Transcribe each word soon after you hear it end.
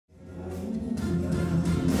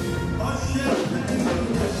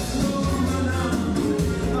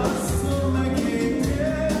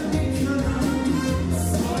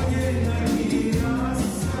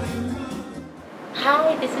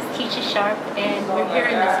Sharp, and we're here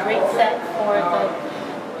in this great set for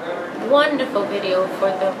the wonderful video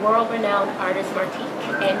for the world-renowned artist Martik,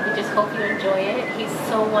 and we just hope you enjoy it. He's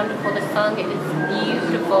so wonderful. The song is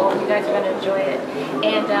beautiful. You guys are going to enjoy it.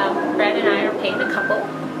 And Brad and I are playing the couple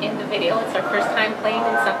in the video. It's our first time playing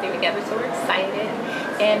in something together, so we're excited.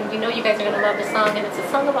 And we know you guys are going to love the song, and it's a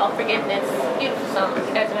song about forgiveness. Beautiful song.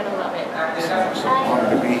 You guys are going to love it. I'm so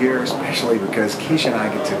honored to be here, especially because Keesha and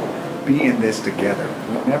I get to be in this together.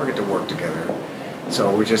 We never get to work together.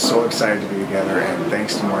 So we're just so excited to be together, and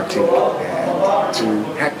thanks to Martik and to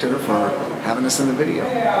Hector for having us in the video.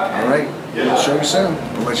 All right, we'll show you soon.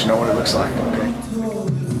 We'll let you know what it looks like, okay?